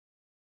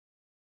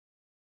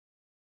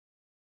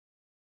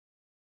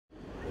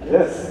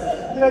Yes.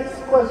 Next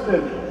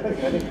question. Thanks,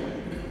 Andy.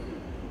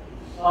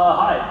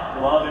 Hi.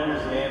 Love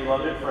Ender's Game.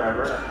 Loved it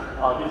forever.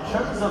 In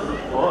terms of the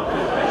book,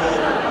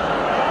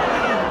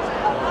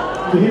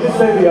 did he just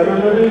say the other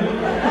movie?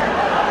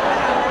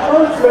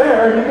 Oh, it's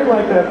fair. He can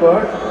like that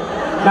book.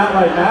 Not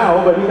right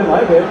now, but he can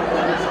like it.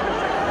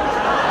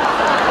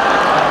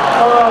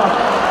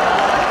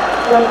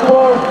 That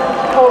poor,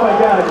 oh my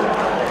God.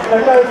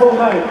 That guy's whole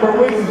night, for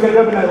weeks he's getting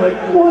up at night like,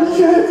 one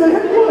chance, I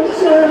had one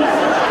chance.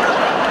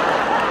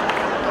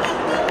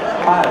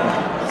 Hi.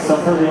 So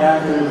for the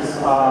actors,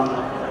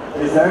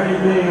 is there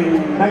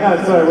anything... Hang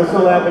on, sorry, we're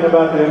still laughing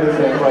about the Ender's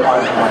Game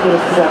question.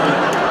 Just a second.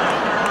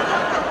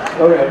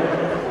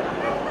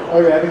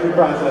 Okay, I think we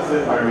processed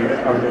it.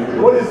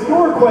 What is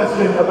your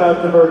question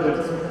about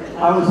Divergent?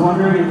 I was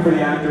wondering for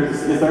the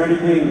actors, is there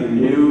anything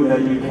new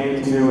that you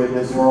came to in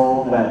this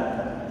role that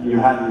you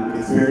hadn't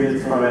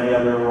experienced from any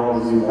other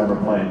roles you've ever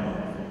played?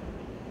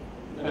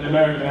 An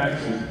American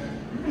accent.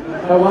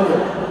 How was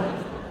it?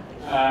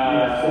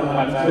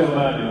 I'm still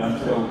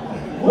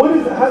learning, What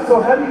is,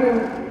 how do you,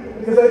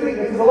 because I think,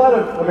 because a lot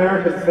of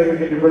Americans think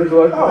when you do British,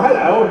 they're like, oh,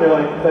 hello, and you're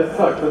like, that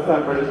sucks, that's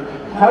not British.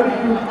 How do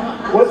you,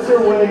 what's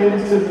your way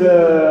into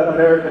the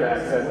American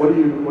accent? What do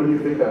you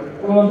think of?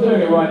 Well, I'm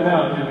doing it right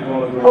now. I'm doing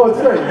all of it. Oh, it's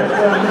great. It's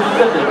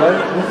Mississippi, right?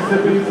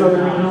 Mississippi,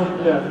 Southern Regional?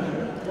 Yeah.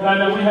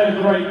 No, we had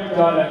a great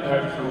dialect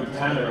coach called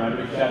Tanner, and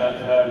we shout out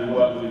to her who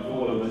worked with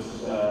all of us,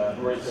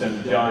 Ritz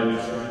and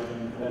Giles,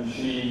 and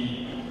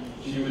she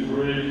was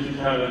really, she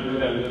kind of, you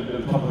know,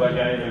 the top of her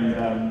game,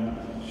 and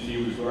she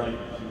was great.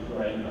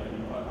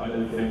 I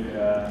don't think I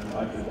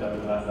could have done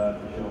without her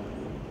for sure.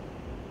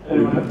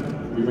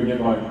 We begin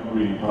by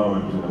reading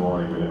poems in the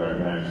morning with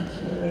American accents,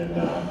 and then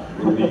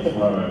with each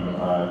poem,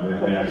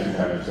 they actually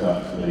kind of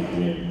start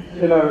leaking in.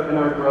 In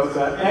our growth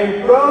set.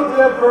 A road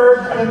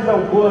diverged in the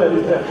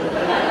woods.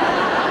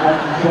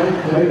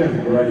 Jay does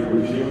great,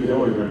 but she was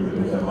always going to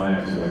present my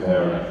accent with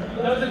her.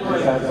 She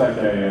sounds like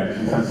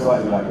she sounds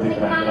slightly like Dick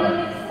Van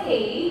Dyke.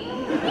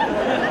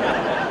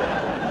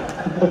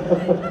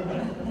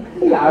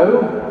 Hello.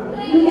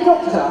 The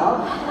doctor.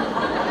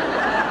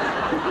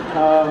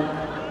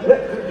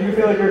 Do you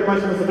feel like your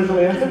question was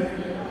sufficiently answered?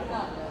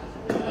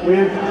 We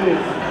have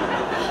please.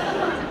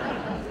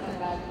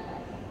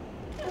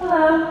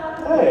 Hello.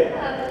 Hey.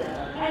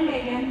 I'm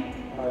Megan.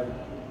 Hi.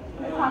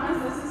 I promise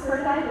this is for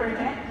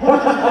Divergent.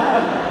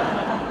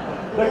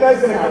 That guy's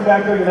gonna come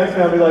back during the next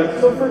round and be like,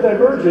 so for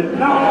Divergent,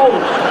 no!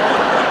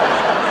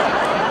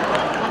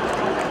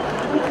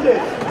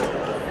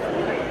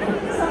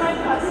 So my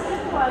question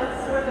was,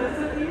 for those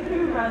of you who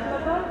read the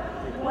book,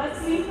 what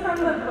scene from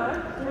the book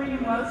were you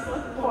most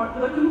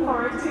looking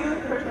forward to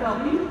for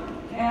filming,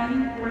 and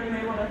were you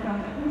able to film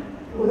it?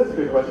 Well, that's a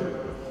good question.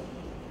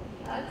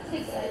 I was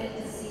excited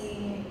to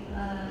see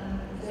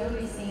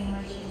Zoe scene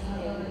where she's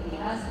hung over the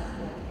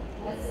asthma.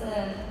 That's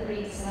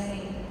pretty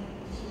exciting.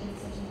 She did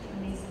such an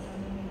amazing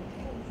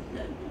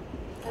job.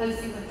 I was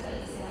super excited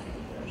to see that.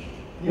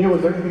 You know,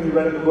 was there anything you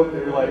read in the book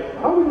that you're like,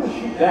 how are we going to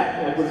shoot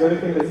that? Like, was there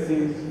anything that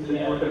seems that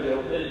you weren't going to do?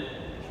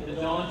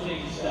 the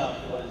daunting stuff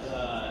was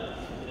the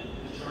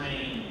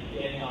train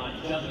getting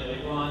on, jumping.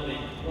 They run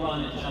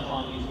and jump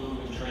on these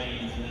moving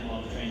trains, and then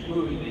while the train's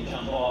moving, they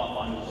jump off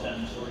onto a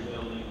 7-story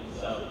building.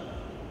 So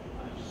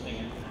I'm just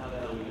thinking, how the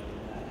hell are we going to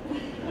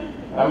do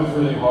that? That was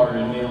really hard,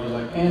 and Neil was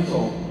like,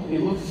 Ansel,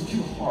 it looks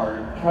too hard.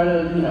 Try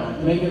to, you know,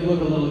 make it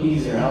look a little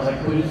easier. And I was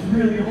like, but it's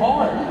really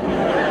hard. I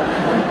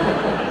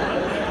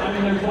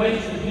mean, there's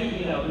ways to do,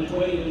 you know, there's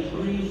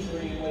green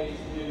screen ways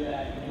to do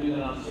that. You can do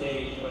that on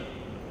stage, but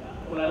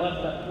what I love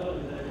about the book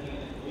is that everything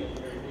is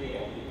very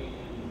real.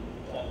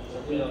 So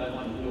real, I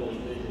want to do all the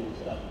visual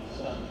stuff. The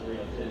stuff's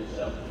real too.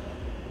 So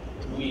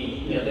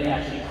they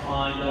actually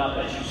climbed up,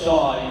 as you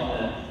saw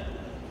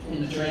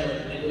in the trailer.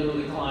 They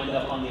literally climbed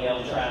up on the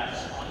L tracks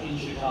in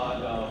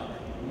Chicago.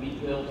 We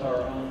built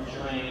our own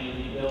train.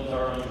 We built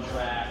our own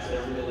tracks.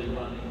 They're really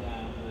running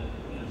down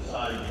the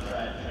side of the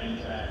train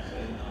tracks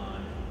getting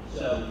on.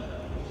 So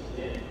we just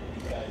did it.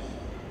 These guys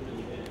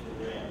really did it for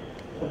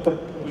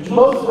real.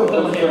 Most of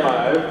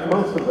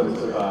them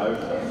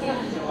survived.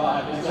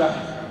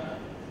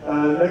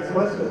 Next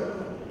question.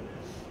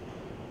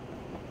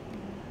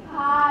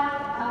 Hi,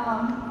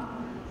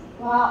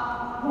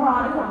 well,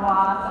 Veronica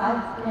Ross.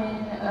 I've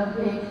been a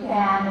big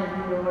fan of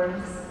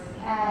yours,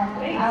 and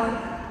I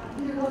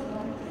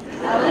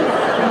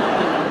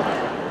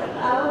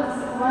was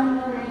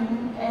wondering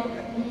if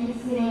you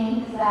think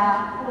that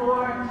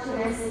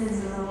Fortress's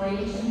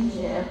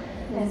relationship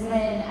has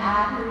been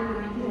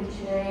accurately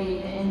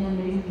portrayed in the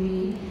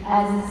movie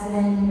as it's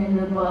been in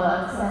the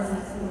books as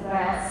it's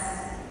progressed.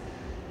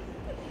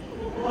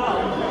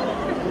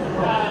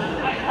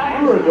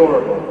 You're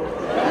adorable.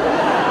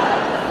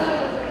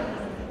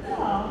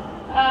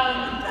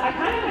 I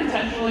kind of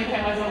intentionally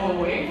kept myself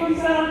away from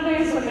set on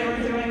days when they were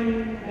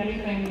doing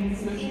anything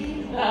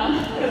smoochy,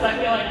 because I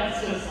feel like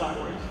that's just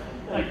awkward,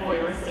 like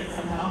voyeuristic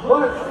somehow.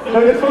 What? No,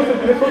 you're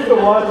supposed to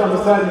watch on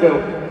the side and go,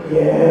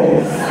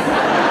 yes,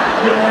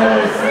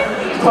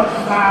 yes, touch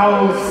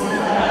mouse.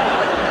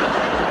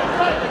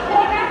 But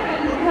what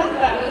happened because of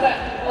that? Was that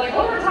like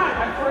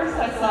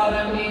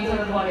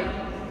like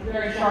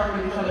very sharp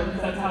with each other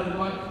because that's how the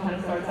book kind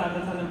of starts out.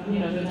 That's how the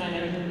the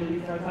dynamic of the movie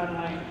starts out.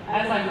 And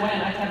as I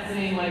went, I kept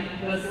seeing like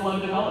the slow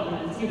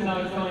development, even though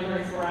I was going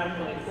very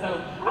sporadically.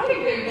 So I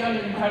think they've done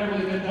an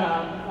incredibly good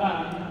job,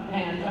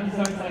 and I'm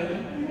so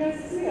excited for you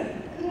guys to see it.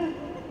 Yeah.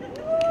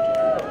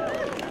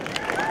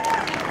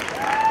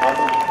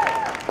 Awesome.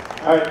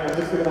 All right, I'm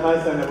just giving the high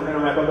sign that we're going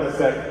to wrap up in a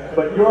sec.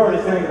 But you're already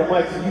standing at the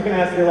mic, so you can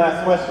ask your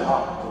last question.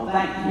 Oh, well,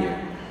 thank you.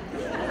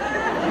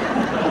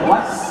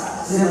 What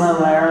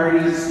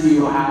similarities do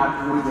you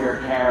have with your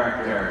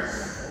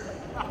characters?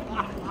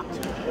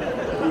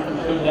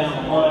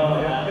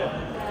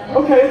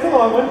 Okay, it's a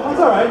long one. That's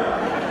all right.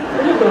 We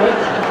can do it.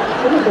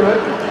 We can do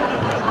it. We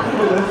can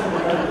do this.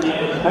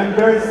 I'm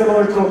very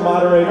similar to a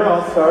moderator.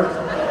 I'll start.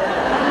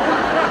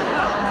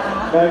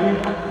 Maggie?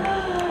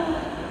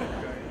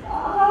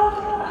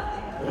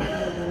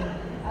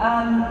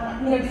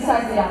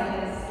 Besides the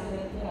obvious,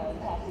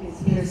 tattoos,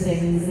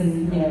 piercings,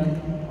 and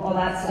all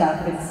that stuff,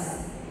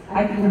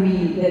 I think for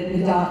me that the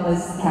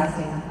Dauntless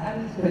casting, I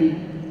was pretty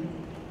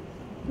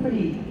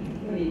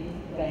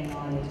bang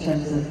on in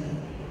terms of,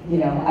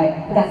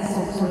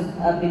 that's sort of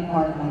a big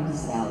part of my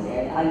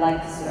personality. I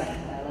like strength.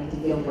 I like to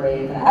feel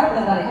brave. And I don't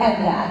know that I have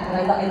that,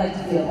 but I like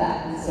to feel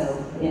that. And so,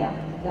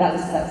 that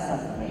was fun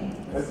for me.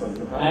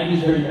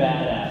 Maggie's very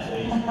badass.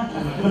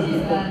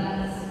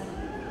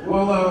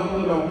 Well,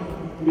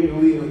 being the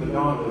leader of the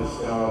Dauntless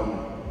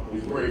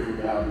is brave for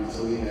me,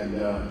 obviously, and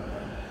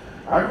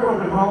I grew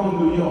up in Harlem,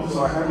 New York,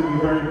 so I had to be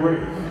very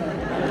brave.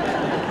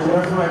 So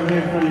that's what I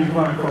meant for you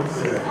fine folks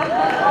here.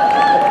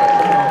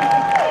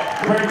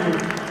 Bravery.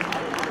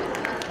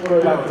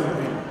 That was it.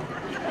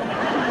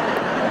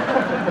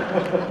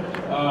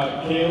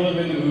 Caleb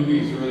in the movie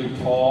is really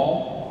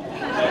tall,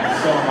 and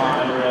so am I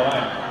in real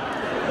life.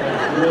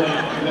 Really,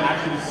 they're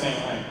actually the same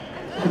height.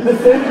 The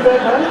same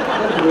exact height?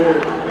 That's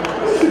weird.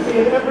 This should be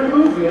in every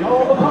movie, in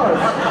all the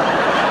parts.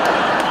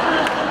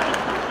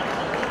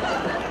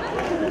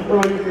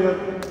 What about you, Caleb?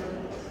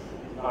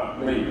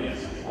 Me, yes.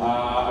 I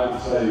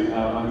would say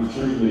I'm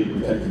extremely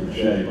protective of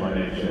Shay, my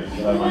name Shay,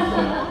 so I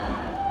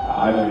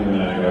don't even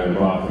let her go to the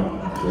bathroom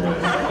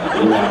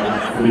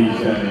without please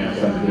standing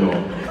outside the door.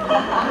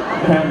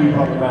 It can be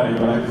problematic,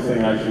 but I just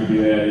think I should be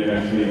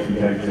there, she needs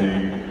protecting,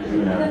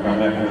 and that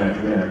kind of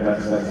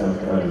that's how it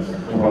goes.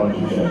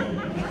 Apologies, Shay.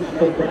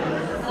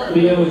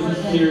 Leo is a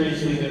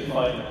seriously good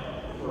fighter,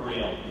 for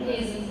real. He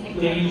is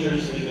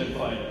Dangerously good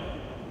fighter.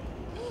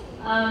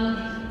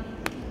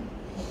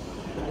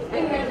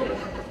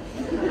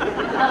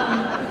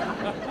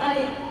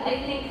 I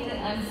think that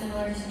I'm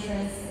similar to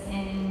Tris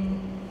in,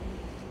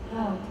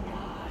 oh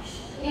gosh.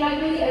 I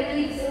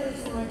really sort of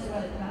similar to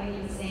what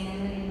Maggie was saying. I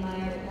really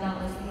admire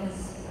Dauntless because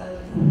of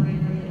the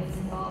bravery that's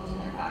involved in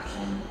their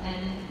faction,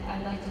 and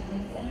I'd like to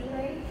think that I'm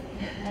brave.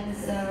 And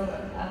so,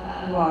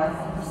 You are.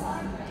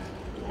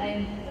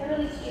 I'm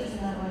really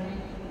choosing that way.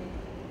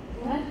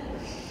 What?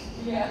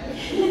 Yeah.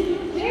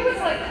 She was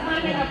like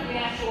climbing up the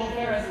actual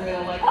Ferris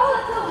wheel, like, Oh,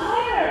 let's go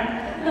higher!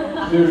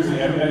 Seriously,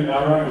 and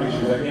ironically, she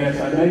was like, yes,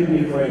 I may be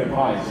afraid of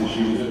heights, and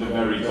she was at the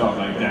very top,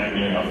 like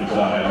dangling off the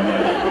side. I'm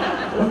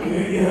like,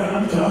 okay, yeah,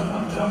 I'm tough.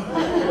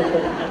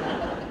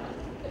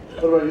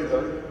 What about you,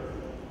 Doug?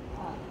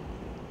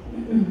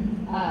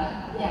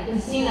 Yeah,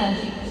 Christina,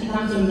 she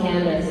comes from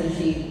Canada, so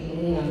she,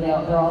 they're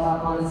all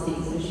about honesty,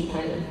 so she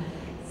kind of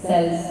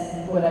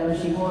says whatever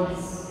she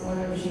wants,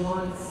 whenever she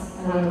wants.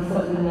 Kind of a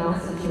foot in the mouth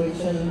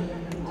situation.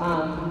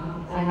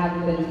 I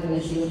haven't been an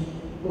issue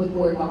with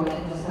word vomit,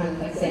 just kind of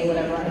like saying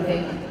whatever I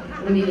think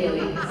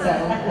immediately. So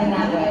in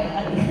that way,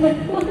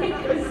 like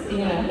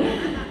Christina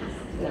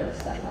never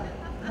stuck up.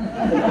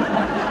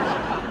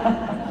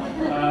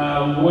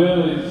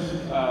 Will is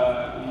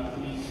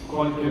he's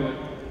quite good at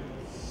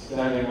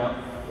standing up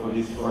for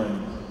his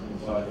friends, and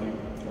so I think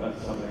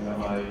that's something that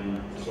I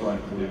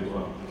strive to do as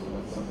well. So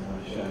that's something I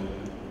share with him.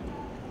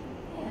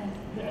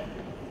 Yeah.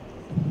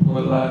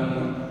 Well,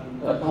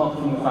 apart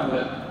from the fact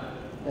that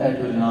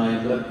Edward and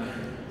I look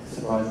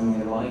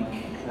surprisingly alike,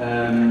 I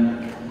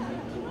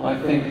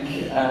think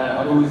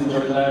I've always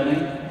enjoyed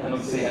learning, and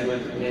obviously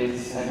Edward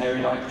is an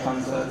area-like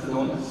transfer to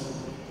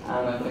Dauntless,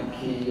 and I think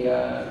he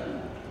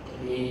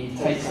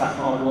takes that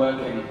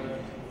hard-working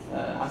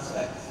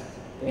aspect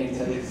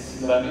into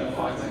his learning of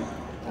fighting,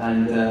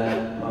 and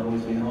I've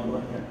always been a hard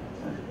worker.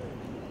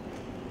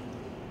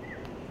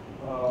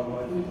 I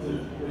think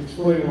to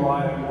explain why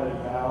I'm like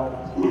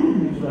Val,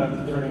 means we'll have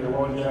to turn into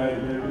one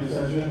giant therapy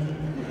session.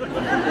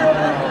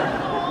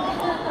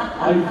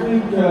 I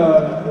think,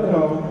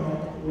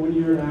 when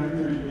you're an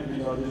actor, you get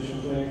these audition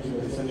things and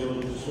they send you a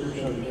little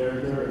description of the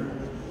character, and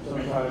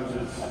sometimes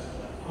it's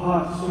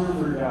hot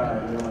surfer guy,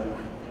 and you're like,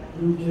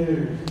 who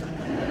cares?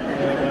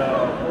 And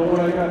but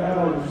when I got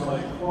Val, it was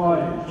like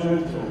quiet,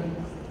 gentle,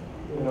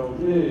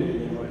 big,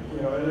 and like,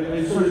 I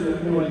sort of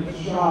like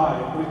shy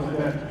and things like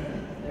that.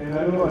 And I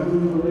don't know, I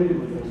really related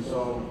with him, so,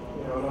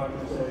 I'm not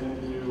going to say I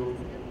didn't do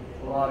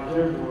a lot of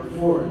character work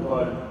for it,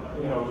 but,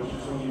 it's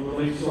just when you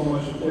relate so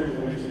much to character,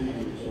 it makes it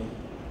easier, so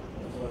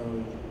that's what I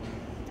really...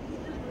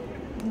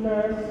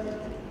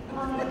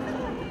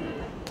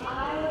 I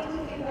like to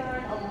think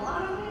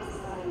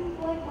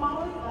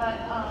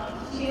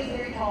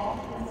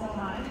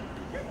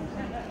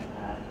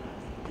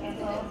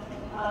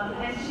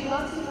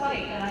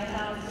fight, and I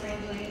found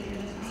strangely through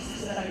this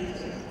process that I used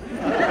to.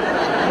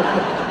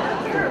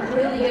 You're a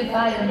really good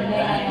fighter, man.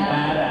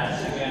 Badass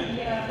again.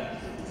 Yeah.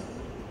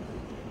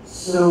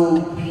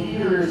 So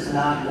Peter is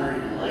not very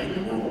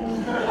likable.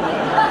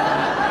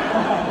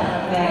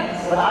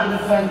 But I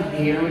defend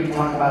Peter. We can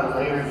talk about it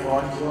later if you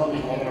want to. I'll be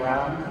hanging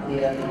around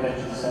the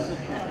convention center.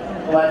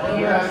 But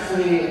Peter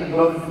actually,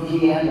 both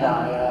he and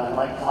I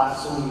like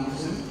classical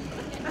music.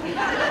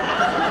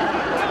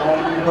 And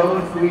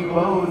we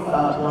both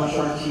brush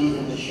our teeth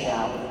in the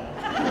shower.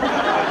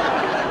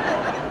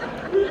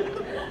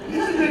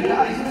 He's a good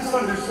guy. He's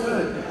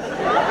misunderstood.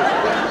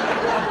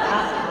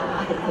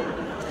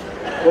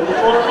 Well,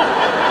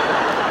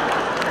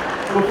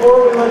 before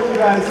we let you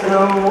guys go,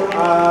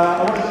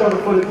 I want to show the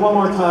footage one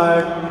more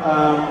time,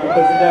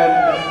 because again,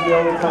 this is the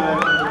only time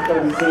it's going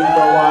to be seen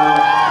for a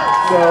while.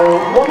 So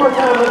one more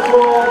time, let's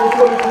roll this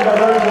footage from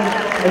Divergent,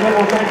 and then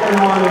we'll thank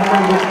everyone and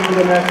transition to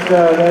the next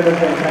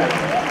Divergent.